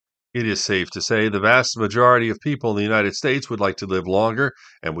It is safe to say the vast majority of people in the United States would like to live longer,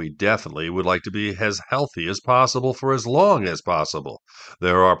 and we definitely would like to be as healthy as possible for as long as possible.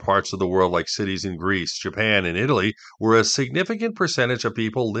 There are parts of the world, like cities in Greece, Japan, and Italy, where a significant percentage of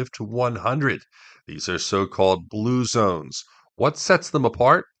people live to 100. These are so called blue zones. What sets them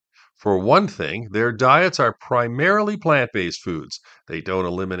apart? For one thing, their diets are primarily plant based foods. They don't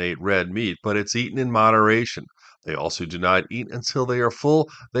eliminate red meat, but it's eaten in moderation. They also do not eat until they are full.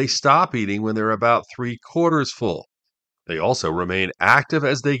 They stop eating when they're about three-quarters full. They also remain active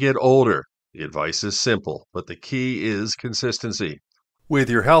as they get older. The advice is simple, but the key is consistency. With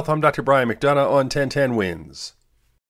your health, I'm Dr. Brian McDonough on 1010 Wins.